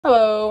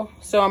Hello,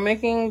 so I'm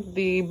making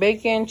the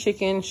bacon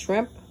chicken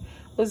shrimp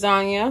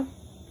lasagna,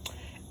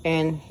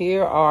 and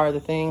here are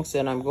the things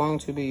that I'm going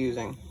to be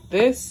using.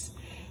 This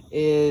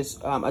is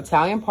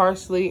Italian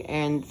parsley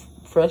and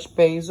fresh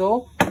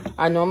basil.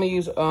 I normally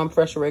use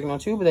fresh oregano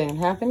too, but they didn't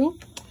have any.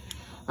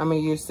 I'm gonna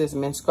use this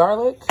minced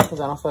garlic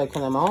because I don't feel like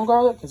cutting my own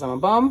garlic because I'm a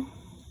bum.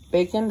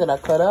 Bacon that I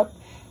cut up.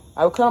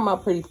 I would cut them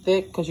up pretty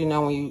thick because you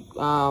know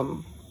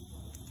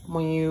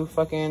when you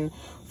fucking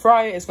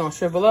fry it, it's gonna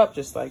shrivel up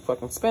just like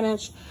fucking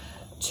spinach.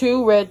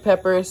 2 red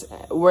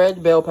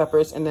bell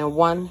peppers, and then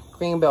 1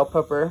 green bell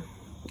pepper.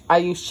 I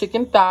use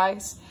chicken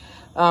thighs.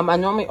 I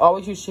normally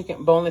always use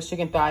boneless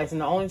chicken thighs,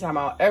 and the only time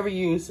I'll ever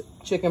use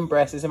chicken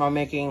breast is if I'm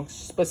making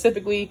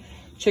specifically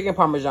chicken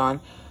parmesan.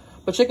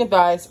 But chicken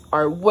thighs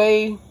are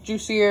way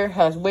juicier,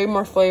 has way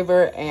more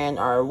flavor, and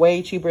are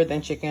way cheaper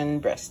than chicken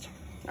breast.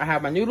 I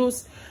have my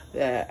noodles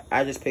that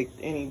I just picked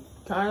any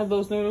kind of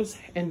those noodles,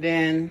 and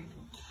then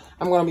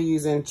I'm going to be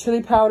using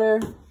chili powder,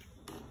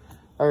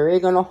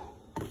 oregano,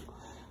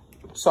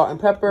 salt and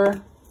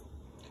pepper,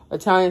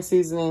 Italian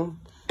seasoning,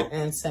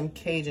 and some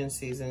Cajun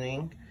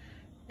seasoning.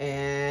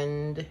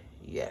 And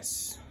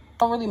yes, I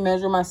don't really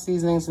measure my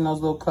seasonings in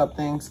those little cup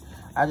things.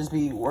 I just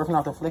be working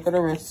off the flick of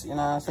the wrist, you know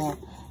what I'm saying?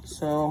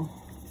 So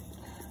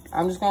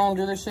I'm just gonna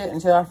do this shit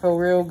until I feel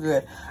real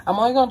good. I'm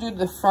only gonna do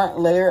the front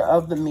layer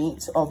of the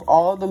meat, of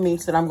all the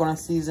meats that I'm gonna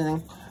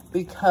season,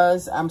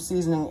 because I'm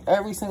seasoning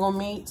every single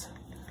meat.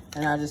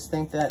 And I just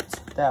think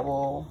that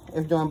will,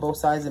 if doing both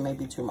sides, it may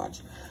be too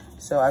much.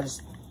 So I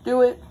just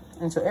do it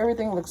until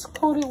everything looks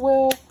coated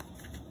well.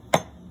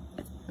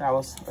 That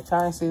was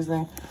Italian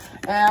seasoning.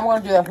 And I'm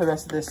going to do that for the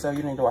rest of this, so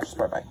you need to watch this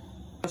part. Bye.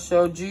 I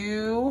showed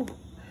you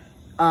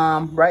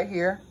right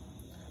here.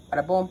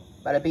 Bada boom,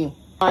 bada bing.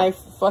 My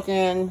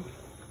fucking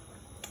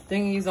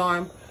thingy's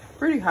on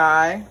pretty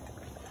high.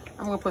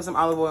 I'm going to put some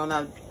olive oil on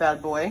that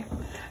bad boy.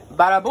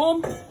 Bada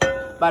boom,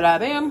 bada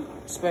bam.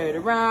 Spread it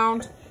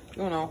around.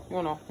 You know.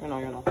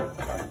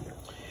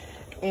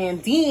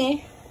 And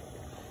then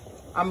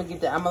I'm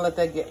gonna let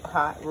that get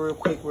hot real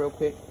quick.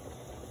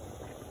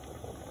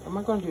 Am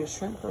I gonna do a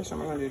shrimp first, or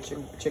am I gonna do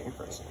chicken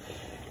first?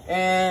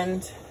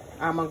 And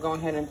I'm gonna go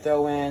ahead and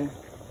throw in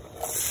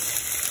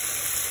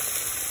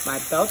my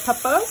bell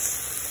peppers.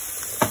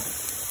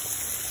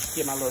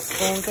 Get my little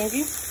spoon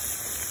thingy.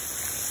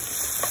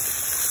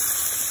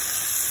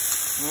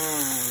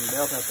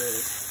 Bell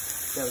peppers.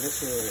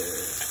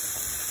 Delicious.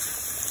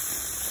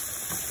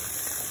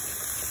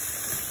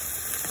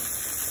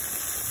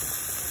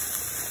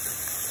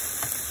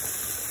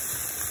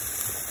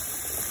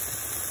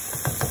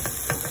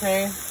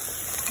 Okay,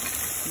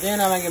 then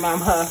I'm gonna get my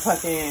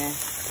motherfucking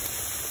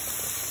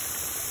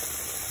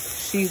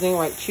seasoning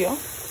right here.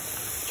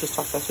 Just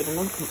toss that shit in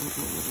them.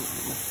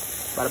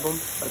 Bada boom,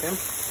 bada bam.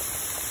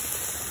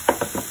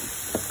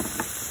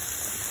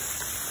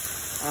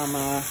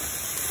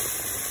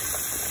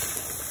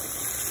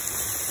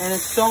 And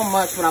it's so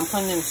much, but I'm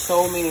putting in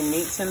so many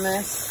meats in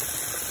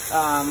this.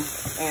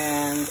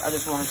 And I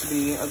just want it to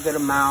be a good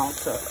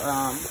amount.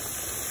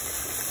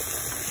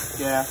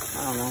 Yeah,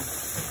 I don't know.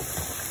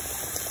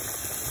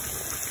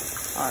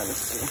 All right,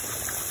 let's see.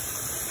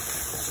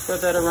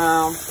 Spread that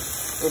around.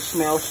 It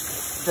smells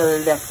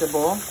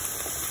delectable.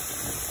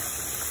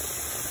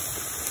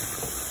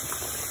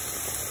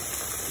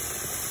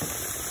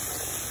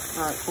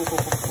 All right, cool.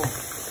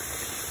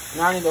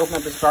 Now I need to open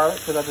up this garlic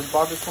because I just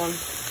bought this one.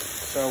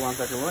 So 1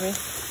 second, running.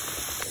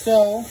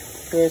 So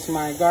here's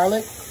my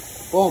garlic.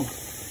 Boom.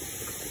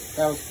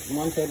 That was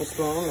 1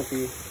 tablespoon. If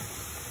you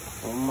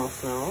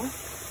almost know.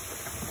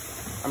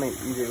 I mean,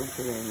 you do.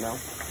 You didn't know.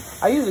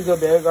 I use a good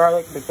bit of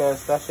garlic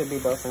because that should be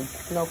busting.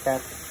 No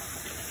cap.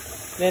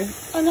 Then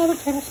another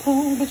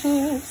tablespoon,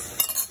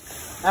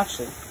 bitches.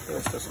 Actually,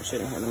 there's still some shit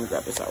in here. Let me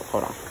grab this out.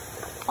 Hold on.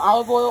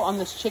 Olive oil on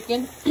this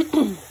chicken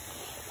when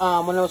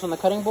it was on the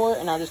cutting board,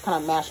 and I just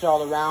kind of mashed it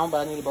all around,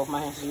 but I needed both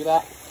my hands to do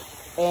that.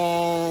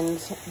 And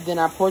then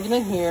I poured it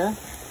in here,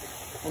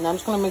 and I'm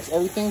just gonna mix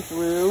everything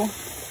through.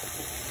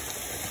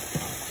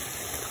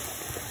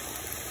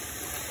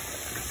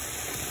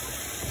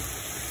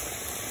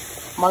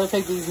 I'm going to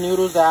take these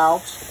noodles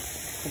out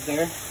because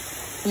they're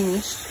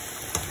finished.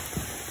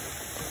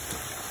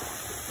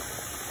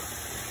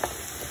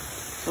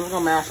 So we're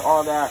going to mash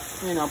all that,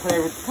 you know,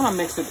 kind of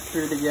mix it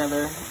through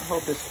together. I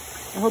hope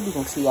you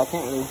can see. I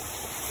can't really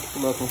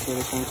look and see at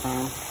the same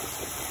time.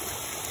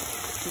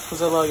 Just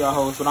because I love y'all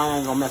hoes, but I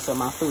ain't going to mess up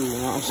my food, you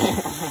know what I'm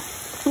saying?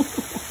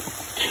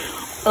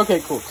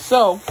 Okay, cool.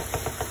 So,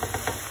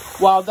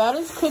 while that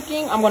is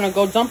cooking, I'm going to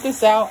go dump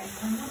this out.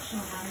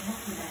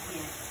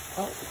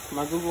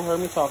 My Google heard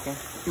me talking.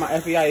 My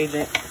FBI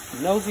agent.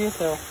 Nosy as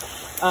hell.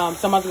 So I'm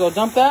about to go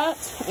dump that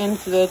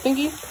into the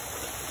thingy.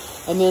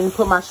 And then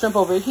put my shrimp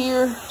over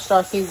here.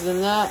 Start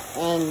seasoning that.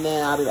 And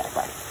then I'll be back.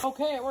 Bye.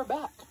 Okay, we're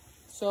back.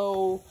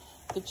 So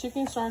the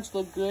chicken's starting to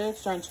look good.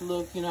 Starting to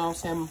look, you know what I'm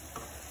saying,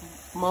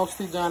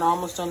 mostly done.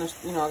 Almost done. This,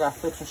 you know, I got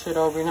flips and shit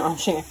over, you know what I'm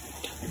saying.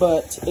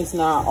 But it's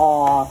not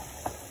all.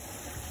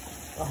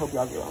 I hope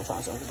y'all get what I'm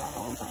trying to say. Because I don't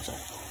know what I'm trying to say.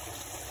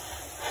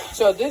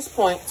 So at this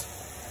point,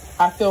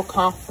 I feel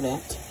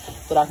confident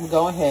that I can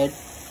go ahead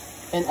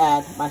and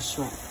add my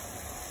shrimp.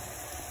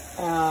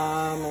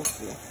 Let's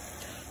see.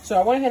 So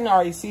I went ahead and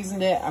already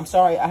seasoned it. I'm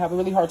sorry, I have a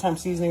really hard time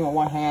seasoning with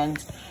one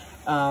hand.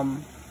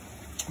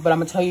 But I'm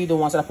gonna tell you the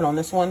ones that I put on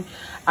this one.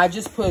 I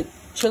just put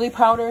chili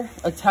powder,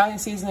 Italian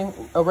seasoning,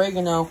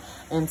 oregano,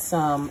 and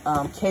some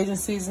Cajun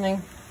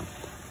seasoning.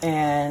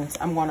 And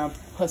I'm gonna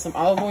put some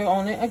olive oil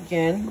on it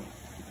again.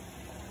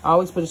 I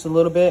always put just a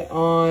little bit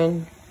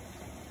on.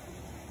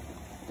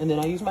 And then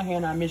I use my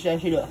hand and I mix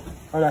that shit up.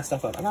 Or that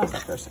stuff up. I gotta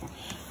stop cursing.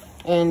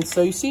 And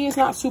so you see it's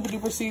not super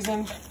duper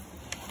seasoned.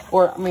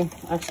 Or, I mean,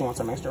 actually once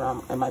I mixed it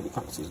around, it might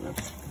become seasoned.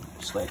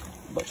 Just like,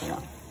 but you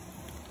know.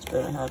 It's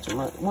better to have too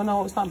much. Well,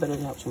 no, it's not better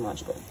to have too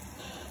much, but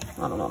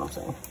I don't know what I'm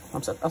saying.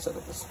 I'm set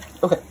with this.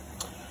 Okay.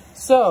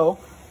 So,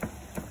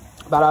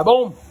 bada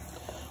boom.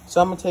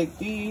 So I'm gonna take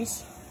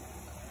these.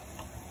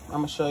 I'm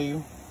gonna show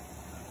you.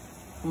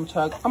 I'm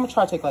gonna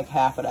try to take like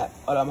half of that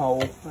whole.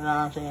 You know what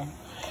I'm saying?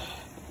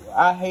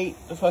 I hate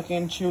the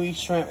fucking chewy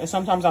shrimp, and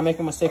sometimes I make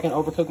a mistake and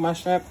overcook my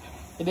shrimp.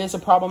 It is a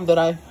problem that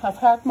I have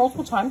had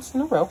multiple times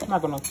in a row. I'm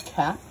not gonna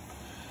cap,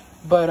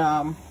 but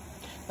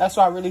that's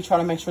why I really try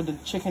to make sure the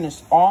chicken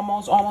is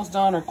almost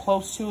done or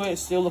close to it.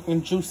 It's still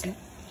looking juicy.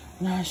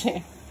 You know what I'm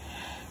saying?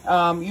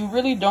 You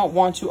really don't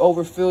want to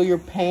overfill your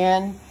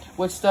pan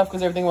with stuff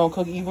because everything won't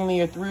cook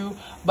evenly or through.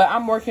 But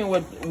I'm working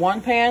with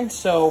one pan,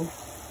 so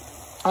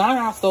I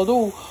have to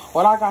do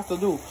what I got to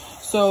do.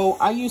 So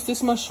I use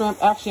this much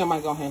shrimp. Actually, I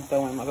might go ahead and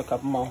throw in like a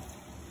couple more.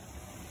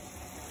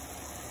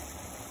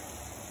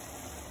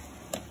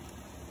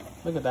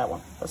 Look at that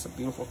one. That's a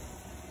beautiful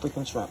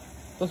freaking shrimp.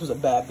 This was a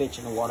bad bitch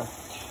in the water.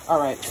 All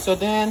right, so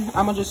then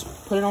I'm gonna just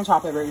put it on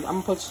top of it.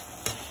 I'm gonna just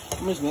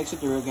mix it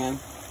through again.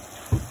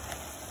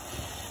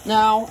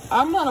 Now,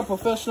 I'm not a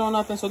professional or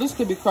nothing, so this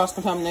could be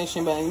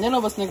cross-contamination, but none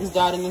of us niggas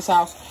died in this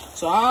house,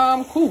 so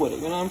I'm cool with it,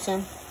 you know what I'm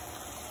saying?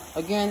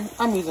 Again,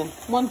 I'm using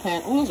one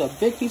pan. Oh, there's a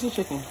big piece of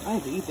chicken. I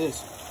need to eat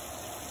this.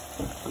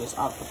 Put this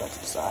out, put that to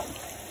the side.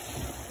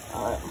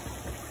 All right.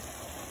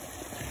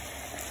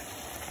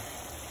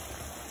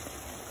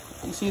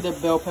 You see the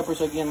bell peppers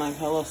are getting like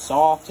hella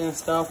soft and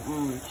stuff.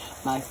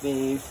 My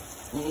fave.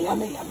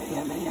 Yummy, yummy,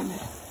 yummy, yummy.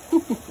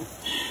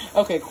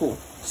 Okay, cool.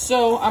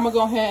 So I'm gonna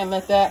go ahead and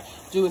let that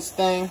do its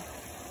thing.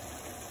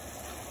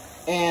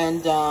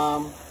 And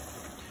I'm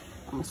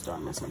gonna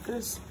start messing with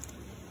this.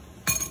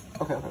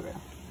 Okay.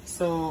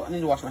 So I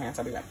need to wash my hands.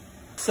 I'll be back.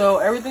 So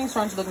everything's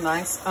starting to look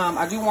nice.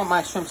 I do want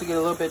my shrimp to get a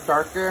little bit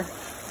darker,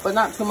 but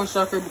not too much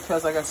darker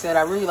because, like I said,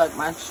 I really like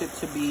my shrimp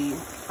to be.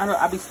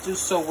 I'd be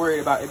just so worried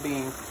about it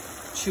being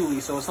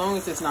chewy. So as long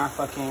as it's not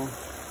fucking.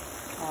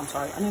 Oh, I'm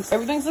sorry.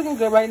 Everything's looking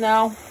good right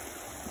now.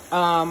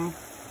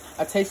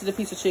 I tasted a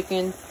piece of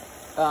chicken.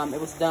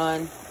 It was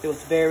done. It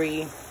was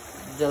very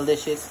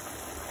delicious.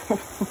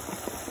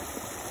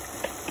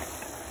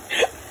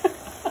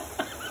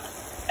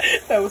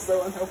 That was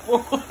so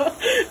unhelpful.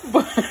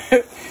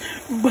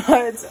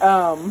 but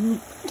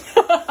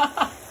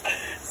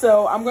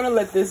so I'm gonna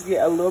let this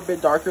get a little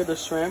bit darker, the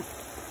shrimp.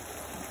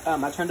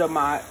 I turned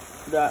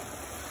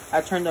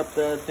up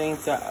the thing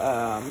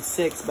to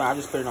 6, but I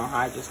just put it on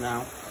high just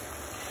now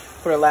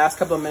for the last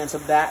couple of minutes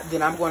of that.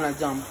 Then I'm gonna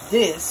dump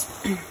this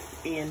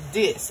and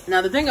this.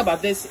 Now the thing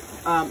about this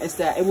is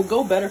that it would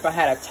go better if I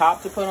had a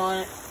top to put on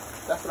it.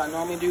 That's what I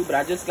normally do, but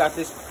I just got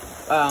this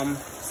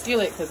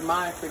skillet because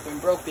mine freaking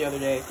broke the other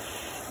day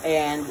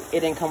and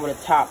it didn't come with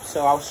a top.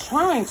 So I was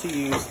trying to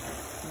use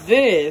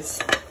this,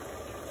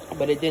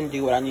 but it didn't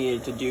do what I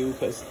needed to do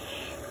because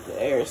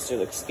the air is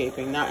still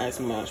escaping, not as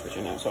much, but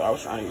you know. So I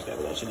was trying to use that,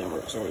 but that shit didn't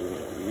work. So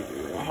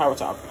have a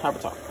top.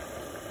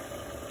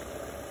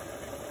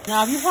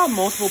 Now, if you have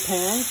multiple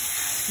pans,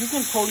 you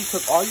can totally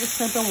cook all your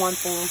shrimp in one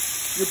thing,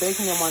 your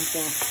bacon in one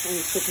thing, and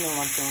your chicken in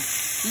one thing.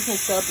 You can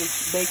sub the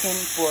bacon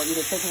for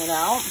either taking it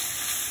out,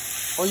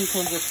 or you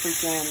can just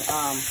freaking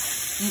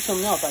use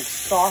something else like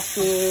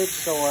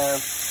sausage, or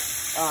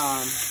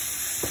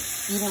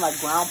even like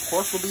ground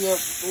pork will be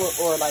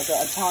or like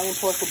Italian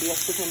pork will be a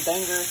freaking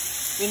banger.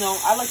 You know,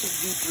 I like to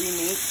do 3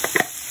 meats.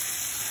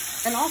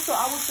 And also,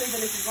 I would say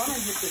that if you're gonna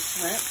hit the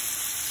shrimp,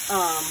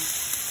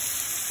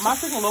 my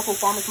freaking local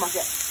farmer's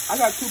market, I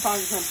got 2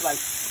 pounds of shrimp for like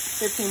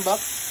 $15,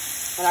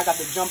 and I got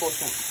the jumbo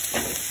shrimp.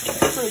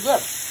 It's pretty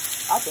good,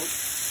 I think.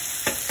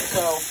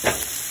 So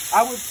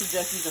I would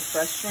suggest using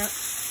fresh shrimp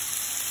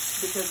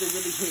because it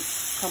really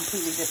hits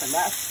completely different.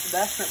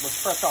 That shrimp was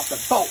fresh off the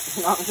boat,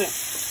 you know what I'm saying?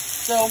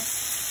 So,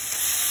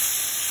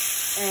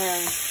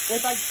 and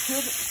if I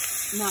could,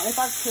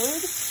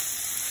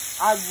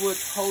 I would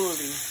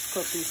totally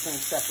cook these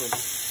things separately.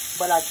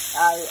 But I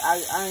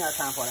ain't got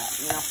time for that,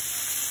 you know?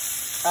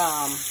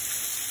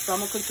 So I'm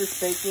gonna cook this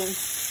bacon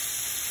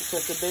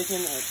because the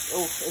bacon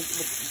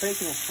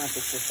bacon and shrimp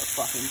is just a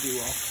fucking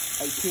duo.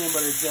 Like peanut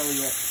butter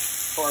jelly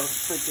or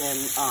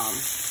freaking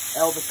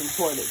Elvis and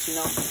toilets, you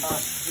know?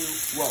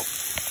 Duo.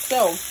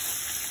 So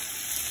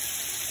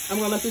I'm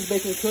gonna let this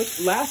bacon cook.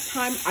 Last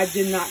time I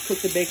did not cook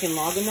the bacon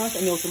long enough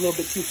and it was a little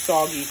bit too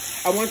soggy.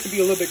 I want it to be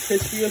a little bit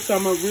crispier, so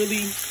I'm gonna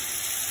really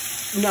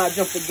not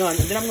jump the gun.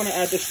 And then I'm gonna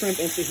add the shrimp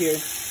into here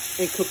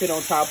and cook it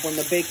on top when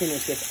the bacon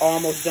is just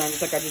almost done,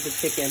 just like I did the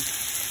chicken.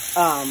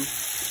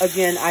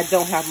 Again, I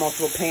don't have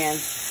multiple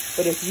pans,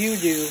 but if you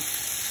do,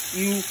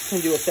 you can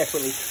do it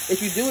separately.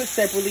 If you do it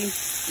separately,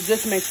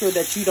 just make sure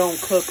that you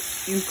cook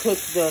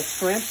the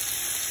shrimp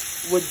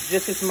with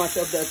just as much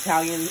of the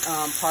Italian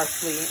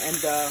parsley and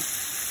the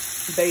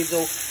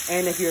basil.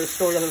 And if your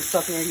store doesn't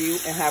stuff near you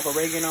and have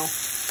oregano,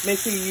 make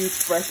sure you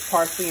use fresh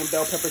parsley and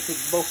bell pepper to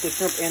both the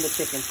shrimp and the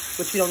chicken,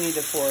 but you don't need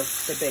it for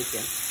the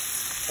bacon.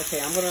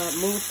 Okay, I'm gonna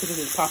move because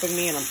this is popping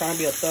me and I'm trying to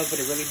be a thug, but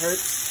it really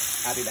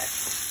hurts. I'll be back.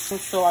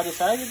 So I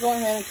decided to go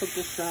ahead and cook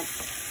this shrimp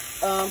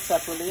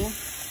separately.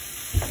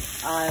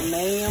 I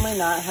may or may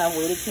not have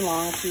waited too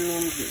long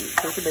to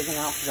take the bacon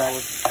out because I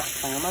was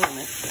playing on my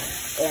limit.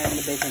 And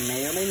the bacon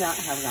may or may not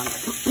have gone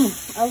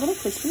a little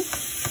crispy.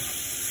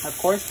 Of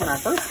course, when I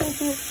first came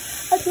to it,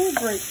 I did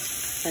great.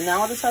 And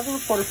now I just have to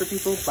record it for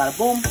people. Bada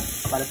boom,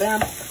 bada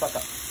bam, fuck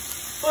up.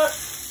 But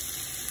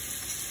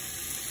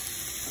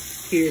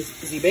here's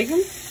the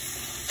bacon.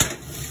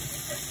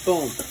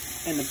 Boom,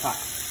 in the pot.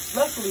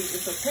 Luckily,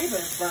 it's okay that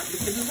it's burnt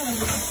because it's going to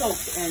get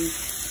soaked and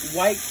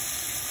white,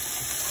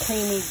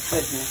 creamy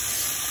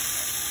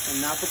goodness.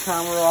 And not the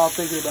kind we're all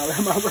thinking about.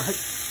 Am I right?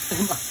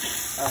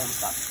 Alright,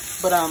 stop.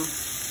 But,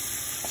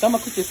 so I'm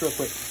going to cook this real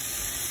quick.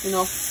 You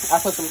know, I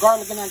put some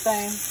garlic in that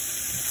thing.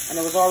 And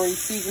it was already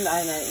seasoned.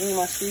 I didn't add any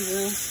more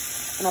seasoning.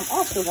 And I'm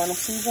also going to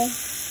season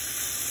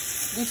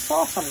the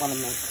sauce I'm going to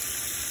make.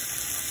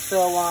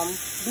 So,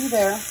 be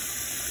there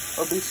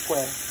or be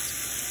square.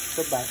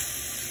 Goodbye.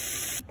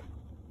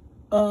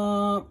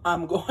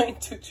 I'm going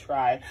to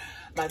try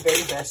my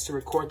very best to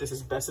record this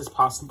as best as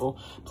possible.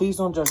 Please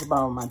don't judge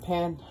about my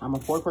pan. I'm a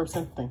poor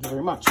person. Thank you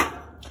very much.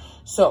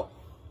 So,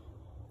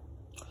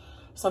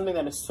 something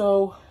that is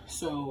so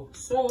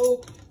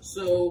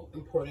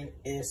important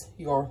is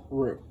your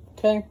roux.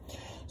 Okay,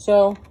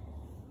 so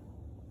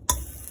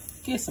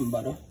get some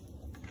butter.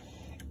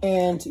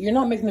 And you're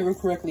not making the roux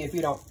correctly if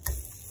you don't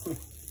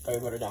throw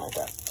your butter down like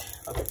that.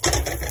 Okay,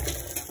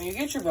 when you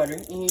get your butter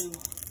and you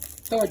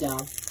throw it down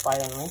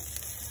violently,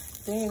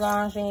 then you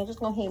guys are just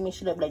gonna hear me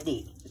shit up like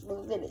this.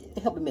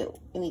 Help the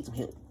milk. It needs some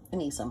help. It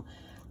needs some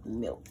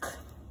milk,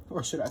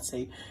 or should I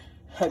say,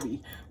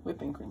 heavy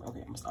whipping cream.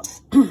 Okay, I'm gonna stop.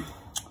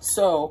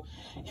 So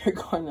you're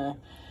gonna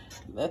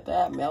let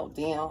that melt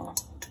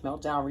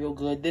down real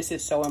good. This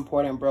is so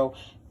important, bro.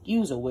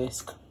 Use a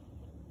whisk.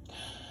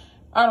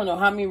 I don't know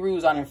how many roux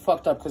I done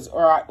fucked up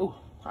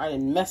I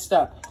done messed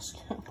up.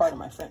 Pardon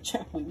my French.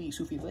 Oui,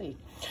 souffle.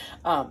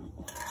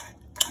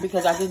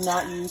 Because I did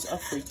not use a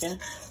freaking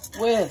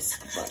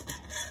whisk.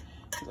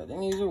 But I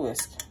didn't use a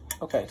whisk.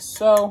 Okay,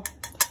 so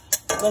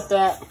let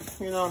that,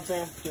 you know what I'm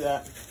saying? Do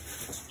that.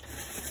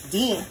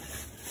 Then,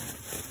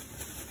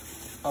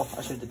 oh,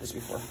 I should have did this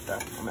before.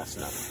 Okay, I'm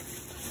messing up.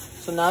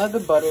 So now that the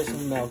butter is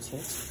melted,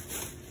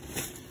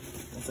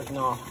 it's like,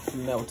 no,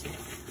 melted.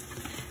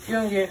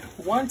 You're gonna get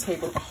 1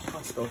 tablespoon. Oh,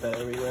 I spilled that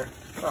everywhere.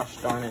 Gosh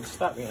darn it.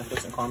 Stop being a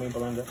fix and call me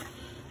Belinda.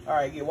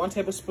 Alright, get 1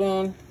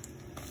 tablespoon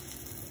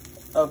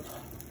of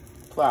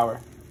flour.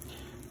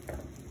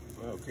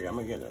 Okay, I'm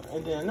gonna get it.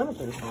 And then another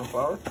tablespoon of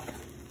flour.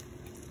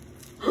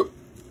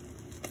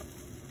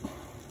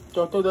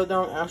 Don't throw that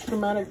down as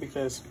dramatic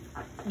because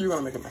you're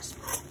gonna make a mess.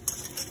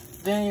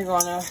 Then you're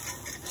gonna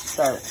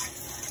start.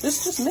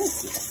 Just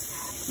mix it.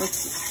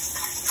 Mix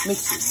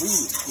it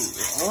really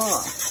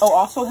good. Oh,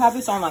 also have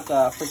this on like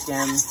a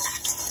freaking,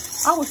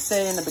 I would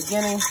say in the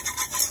beginning,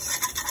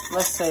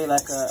 let's say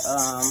like a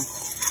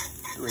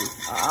 3.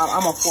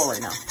 I'm on 4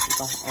 right now.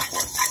 It's on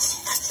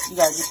 4. You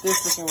gotta get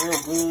this looking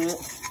real good.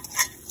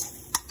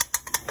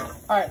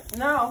 Alright,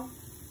 now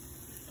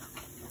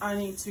I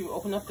need to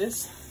open up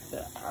this.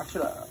 I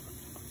should have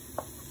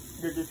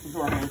did this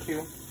beforehand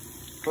too,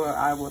 but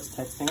I was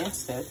texting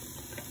instead.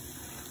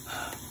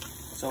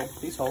 So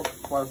please hold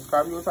while I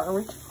describe you were trying to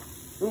reach.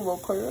 Ooh, roll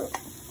clear up.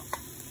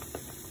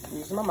 I'm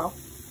using my mouth.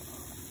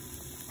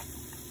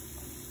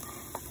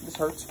 This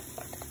hurts.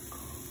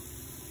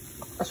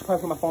 I should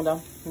probably put my phone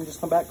down and just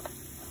come back.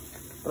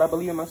 But I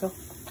believe in myself.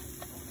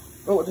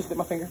 Oh, I just bit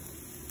my finger.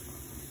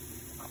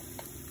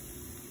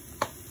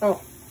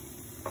 Oh,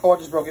 I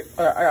just broke it.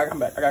 I gotta come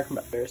back.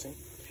 Embarrassing.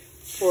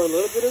 Pour a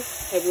little bit of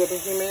heavy whipping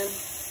cream in.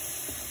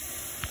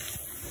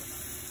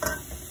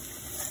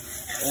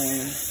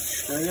 And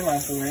stir your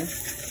life away.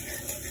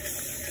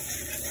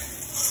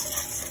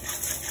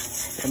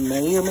 It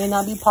may or may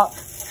not be pot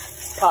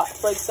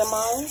flakes in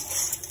mine,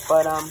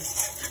 but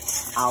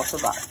I'll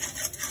survive.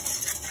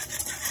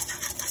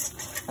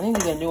 I need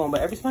to get a new one,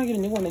 but every time I get a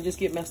new one, they just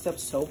get messed up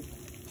so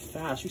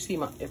fast. You see,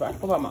 if I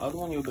pull out my other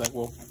one, you'll be like,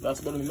 well, that's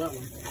better than that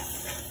one.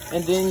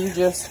 And then you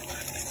just,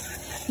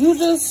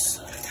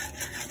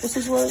 this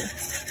is what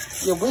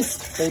you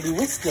whisk, baby,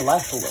 whisk your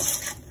life away.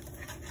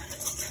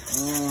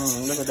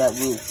 Look at that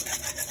roux.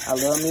 I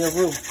love me a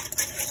roux.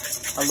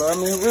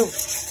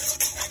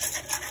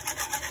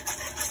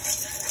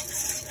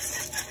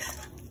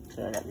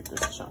 Okay, I gotta get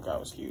this chunk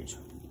out. It's huge.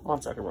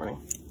 1 second, running.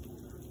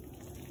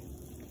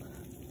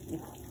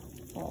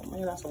 Oh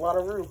man, that's a lot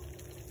of roux.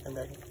 Come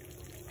back.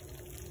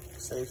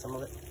 Save some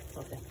of it.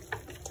 Okay.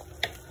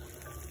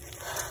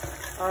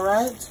 All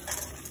right.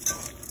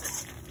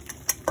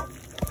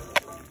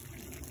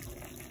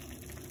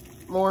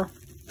 More.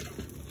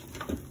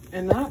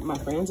 And that, my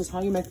friends, is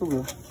how you make a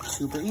roux.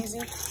 Super easy,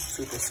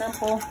 super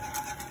simple.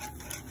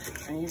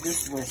 And you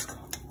just whisk.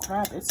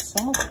 Crap, it's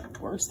so much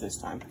worse this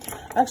time.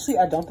 Actually,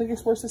 I don't think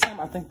it's worse this time.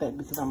 I think that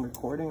because I'm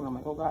recording and I'm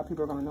like, oh God,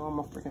 people are gonna know I'm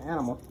a freaking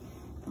animal.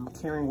 I'm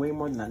carrying way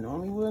more than I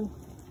normally would.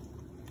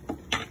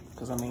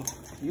 Because I mean,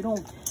 you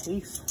don't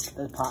taste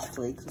the pot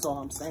flakes, that's all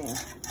I'm saying.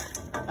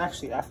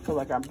 Actually, I feel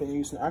like I've been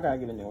using, I gotta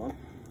get a new one.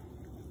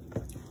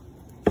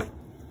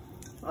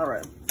 All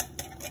right.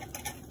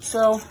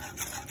 So,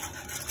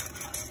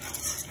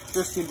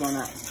 just keep doing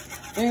that.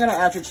 Then you're gonna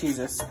add your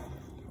cheeses.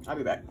 I'll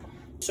be back.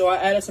 So I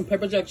added some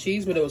pepper jack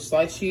cheese, but it was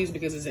sliced cheese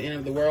because it's the end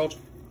of the world.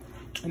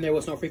 And there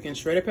was no freaking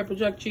shredded pepper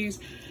jack cheese.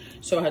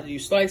 So I had to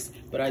use sliced,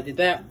 but I did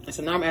that. And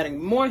so now I'm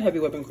adding more heavy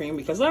whipping cream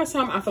because last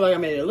time I feel like I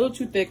made it a little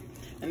too thick.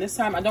 And this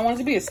time I don't want it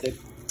to be as thick.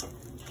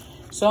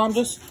 So I'm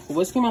just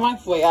whisking my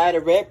life away. I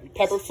added red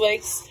pepper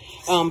flakes,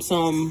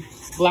 some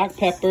black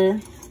pepper.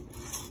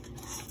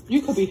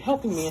 You could be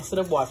helping me instead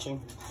of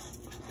watching.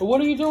 But what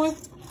are you doing?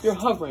 You're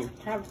hovering.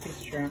 Have a piece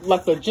of shrimp.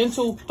 Like the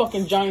gentle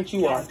fucking giant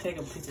you are. Take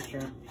a piece of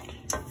shrimp.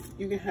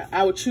 You can have,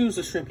 I would choose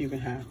the shrimp you can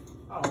have.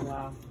 Oh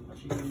wow. I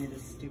should give me the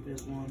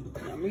stupidest one.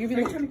 I'm gonna give you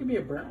Are you trying to give me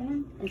a burnt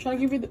one? I'm trying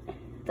to give you the,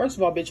 first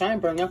of all, bitch, I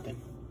ain't burnt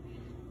nothing.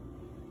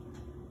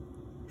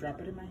 Drop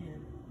it in my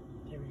hand.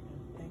 There we go.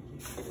 Thank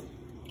you.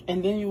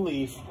 And then you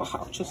leave.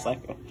 Wow, just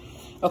like that.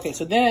 Okay,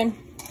 so then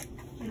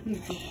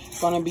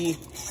gonna be,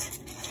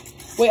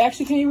 wait,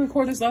 actually, can you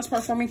record this last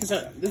part for me? Because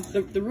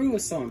the roux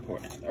is so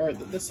important. Or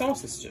the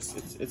sauce is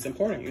just, it's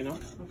important, you know?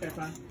 Okay,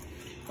 fine.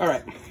 All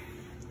right.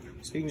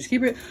 So you can just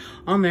keep it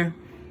on there.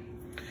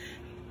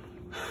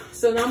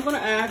 So now I'm gonna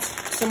add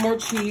some more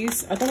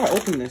cheese. I thought I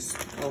opened this.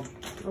 Oh.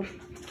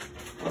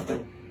 Okay.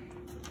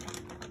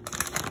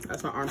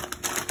 That's my arm.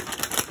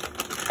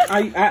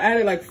 I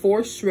added like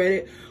 4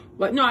 shredded,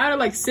 like no, I added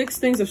like 6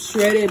 things of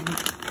shredded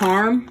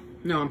parm.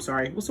 No, I'm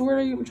sorry. What's the word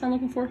I'm trying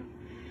looking for?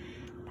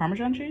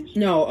 Parmesan cheese?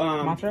 No,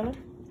 mozzarella?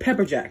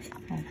 Pepper jack.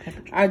 Oh,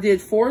 pepper jack. I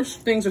did 4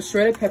 things of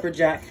shredded pepper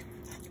jack.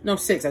 No,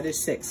 6. I did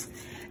 6.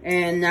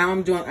 And now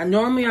I'm doing,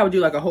 normally I would do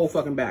like a whole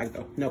fucking bag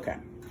though. No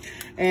cap.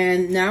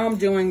 And now I'm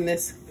doing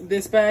this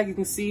bag, you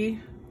can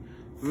see.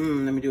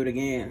 Let me do it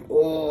again.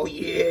 Oh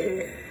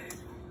yeah.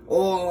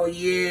 Oh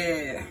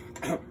yeah.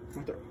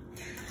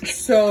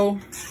 So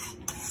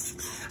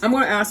I'm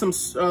gonna add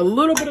a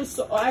little bit of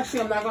salt. Actually,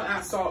 I'm not gonna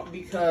add salt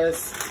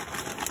because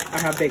I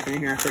have bacon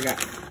in here, I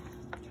forgot.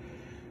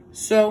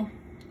 So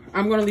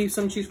I'm gonna leave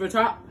some cheese for the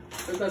top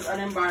because I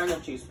didn't buy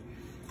enough cheese.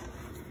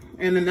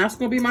 And then that's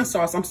gonna be my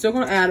sauce. I'm still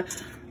gonna add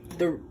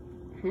the,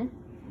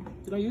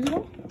 did I use it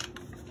all?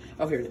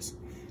 Oh, here it is.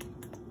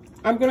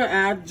 I'm gonna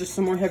add just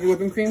some more heavy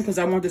whipping cream because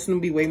I want this one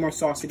to be way more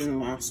saucy than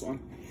the last one.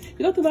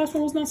 You thought the last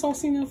one was not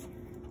saucy enough?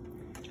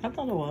 I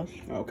thought it was.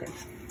 Okay.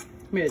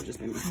 Maybe it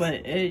just made me.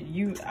 But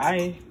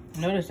I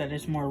noticed that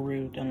it's more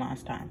roux than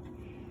last time.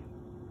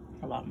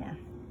 A lot more.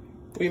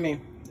 What do you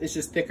mean? It's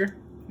just thicker?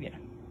 Yeah.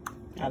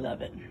 I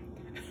love it.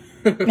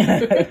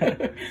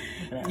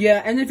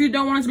 Yeah, and if you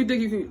don't want it to be thick,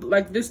 you can,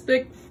 like this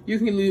thick, you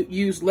can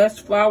use less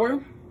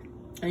flour.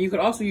 And you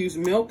could also use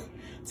milk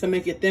to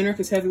make it thinner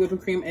because heavy whipping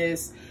cream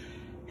is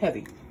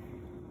heavy.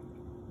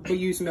 We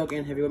use milk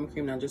and heavy whipping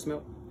cream, not just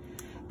milk.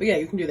 But yeah,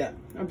 you can do that.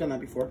 I've done that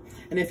before.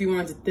 And if you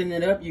wanted to thin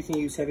it up, you can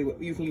use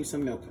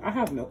some milk. I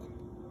have milk.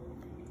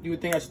 You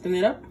would think I should thin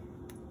it up?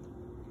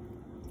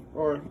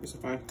 Or is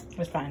it fine?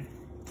 It's fine.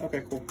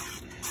 Okay, cool.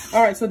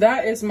 All right, so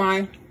that is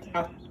my,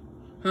 huh?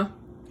 I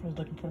was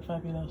looking for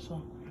Fabulous,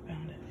 so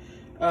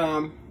I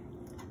found it.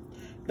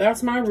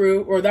 That's my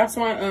roux, or that's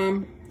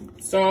my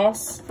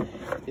sauce.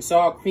 It's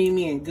all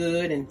creamy and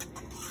good and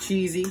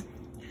cheesy.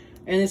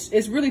 And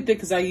it's really thick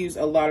because I use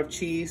a lot of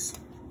cheese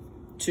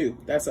too.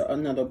 That's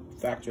another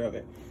factor of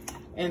it.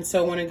 And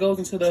so when it goes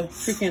into the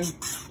freaking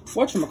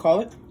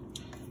whatchamacallit,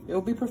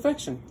 it'll be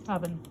perfection.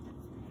 Oven.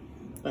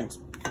 Thanks.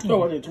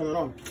 Oh, I need to turn it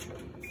on.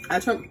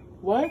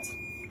 What?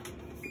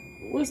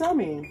 What does that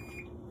mean?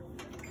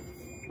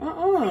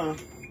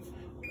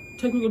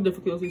 Technical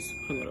difficulties.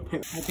 Hang it up.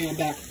 Okay, I'm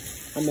back.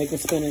 I'm making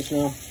spinach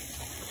now.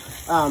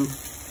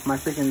 My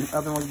freaking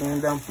oven was being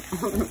down.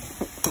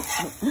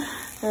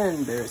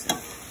 Embarrassing.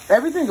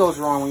 Everything goes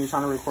wrong when you're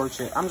trying to record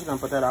shit. I'm just gonna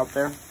put that out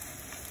there.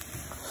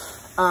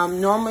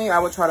 Normally I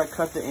would try to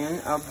cut the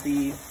end of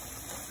the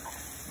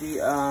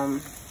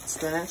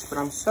spinach, but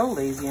I'm so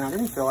lazy and I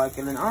didn't feel like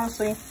it. And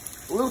honestly,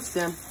 a little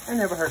stem, it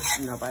never hurts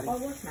nobody. Oh,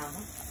 it works now,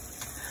 huh?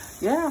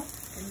 Yeah.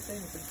 Can you say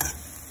anything?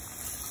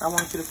 I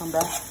want you to come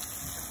back.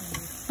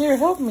 Here,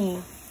 help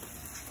me.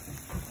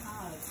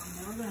 I'm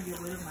never gonna get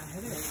rid of my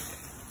headache.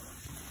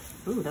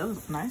 Ooh, that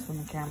was nice on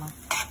the camera.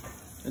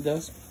 It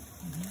does.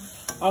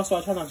 Also,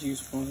 I try not to use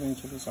spoons when you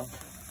check this off.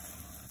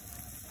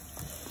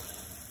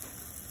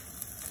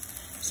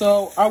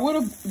 So I would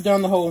have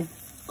done the whole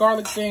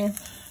garlic thing,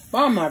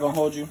 but I'm not gonna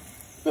hold you.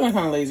 Feeling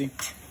kind of lazy.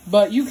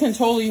 But you can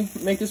totally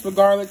make this with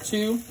garlic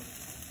too.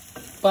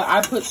 But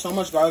I put so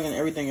much garlic in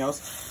everything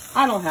else.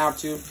 I don't have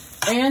to.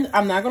 And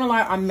I'm not gonna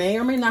lie, I may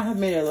or may not have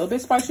made it a little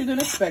bit spicier than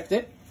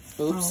expected.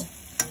 Oops. Oh.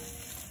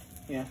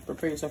 Yeah,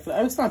 prepare yourself for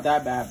that. It's not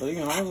that bad, but you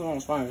know, I was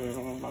almost fine.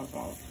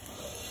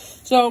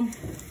 So,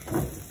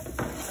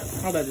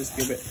 I'll let just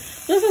give it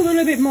just a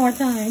little bit more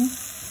time.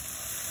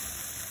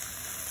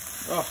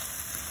 Oh,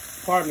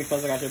 part of me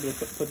feels like I should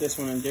put this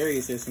one in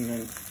Darius's and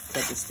then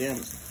cut the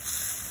stems.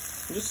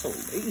 I'm just so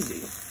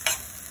lazy.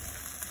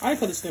 I didn't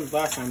cut the stems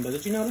last time, though.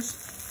 Did you notice?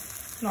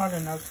 No, I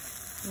didn't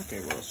notice. Okay,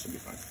 well, it should be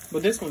fine.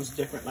 But this one's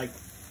different, like,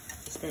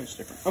 the spinach is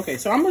different. Okay,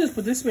 so I'm gonna just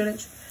put this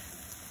spinach.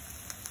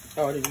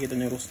 Oh, I didn't get the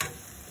noodles.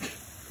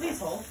 Please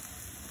hold.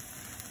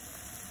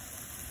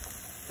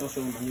 I'll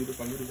show you my noodles.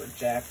 My noodles are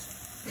jacked.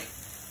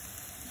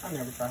 I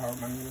never try hard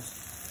with my noodles.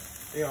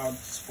 They all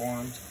just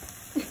formed.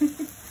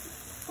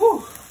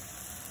 Whew.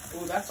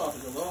 Oh, that sauce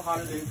is a little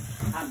hotter than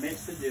I meant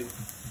to do.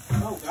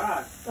 Oh,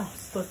 God. Oh,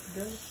 it's looking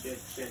good.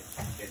 Shit.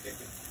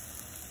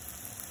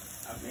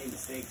 I've made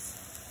mistakes.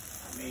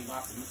 I made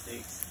lots of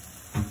mistakes.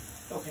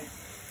 Okay.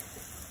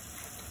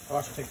 Oh,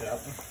 I should take that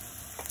out then.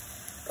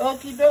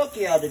 Okie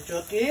dokie,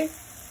 artichoke.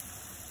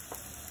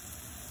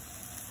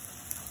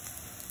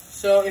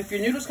 So if your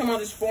noodles come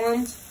out as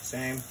formed,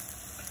 same.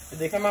 If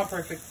they come out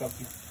perfect, fuck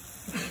you.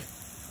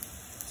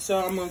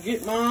 So I'm gonna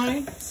get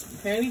my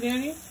handy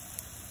dandy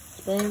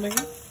spoon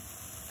thingy.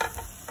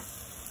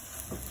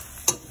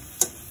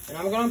 And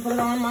I'm gonna put it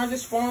on my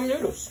just formed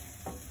noodles.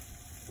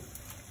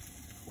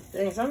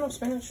 Dang, is that enough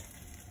spinach?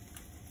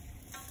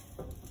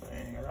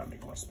 Dang, I gotta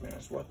make more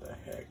spinach. What the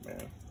heck,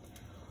 man?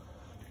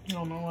 I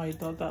don't know why you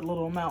thought that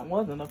little amount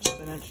was enough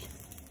spinach.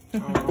 I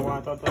don't know why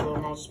I thought that little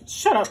amount was...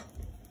 Shut up!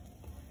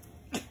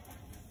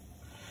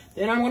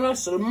 Then I'm gonna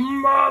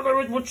smother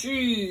it with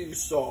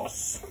cheese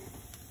sauce.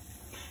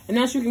 And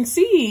as you can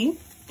see,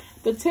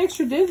 the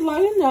texture did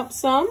lighten up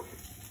some.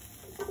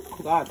 Oh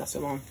God, that's so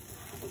long.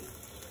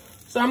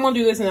 So I'm gonna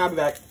do this and I'll be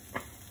back.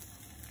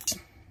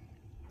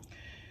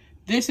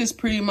 This is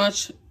pretty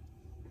much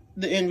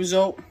the end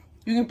result.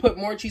 You can put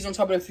more cheese on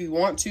top of it if you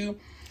want to,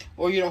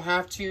 or you don't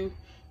have to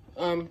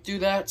do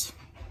that.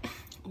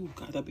 Oh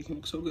God, that bacon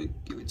looks so good.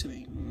 Give it to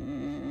me.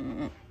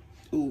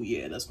 Oh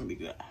yeah, that's gonna be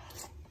good.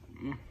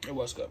 It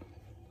was good.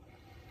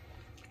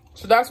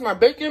 So that's my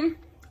bacon,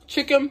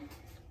 chicken,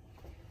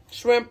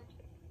 shrimp,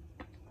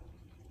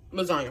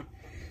 lasagna.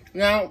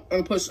 Now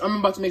I'm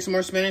about to make some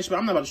more spinach, but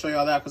I'm not about to show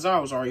y'all that because I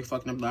was already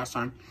fucking up last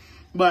time.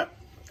 But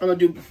I'm gonna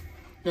do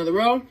another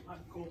row.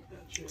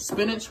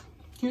 Spinach.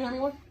 Can you have me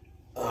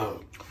one?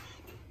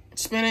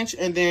 Spinach,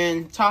 and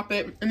then top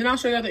it, and then I'll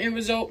show you the end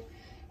result,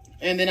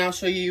 and then I'll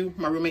show you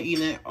my roommate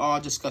eating it all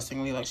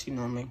disgustingly like she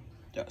normally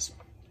does.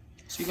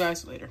 See you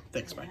guys later.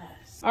 Thanks, bye.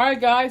 All right,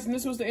 guys, and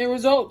this was the end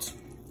result.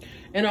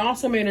 And I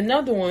also made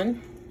another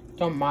one.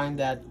 Don't mind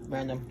that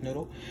random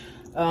noodle.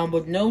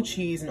 With no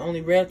cheese and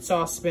only red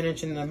sauce,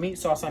 spinach, and the meat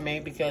sauce I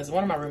made because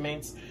one of my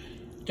roommates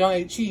don't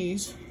eat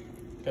cheese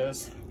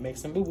because it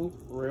makes them boo-boo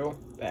real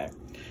bad.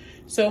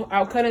 So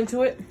I'll cut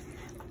into it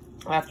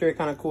after it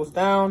kind of cools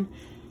down.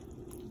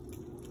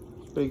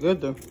 It's pretty good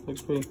though.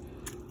 Looks pretty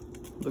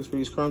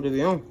scrumptious to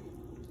the own.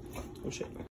 Oh shit.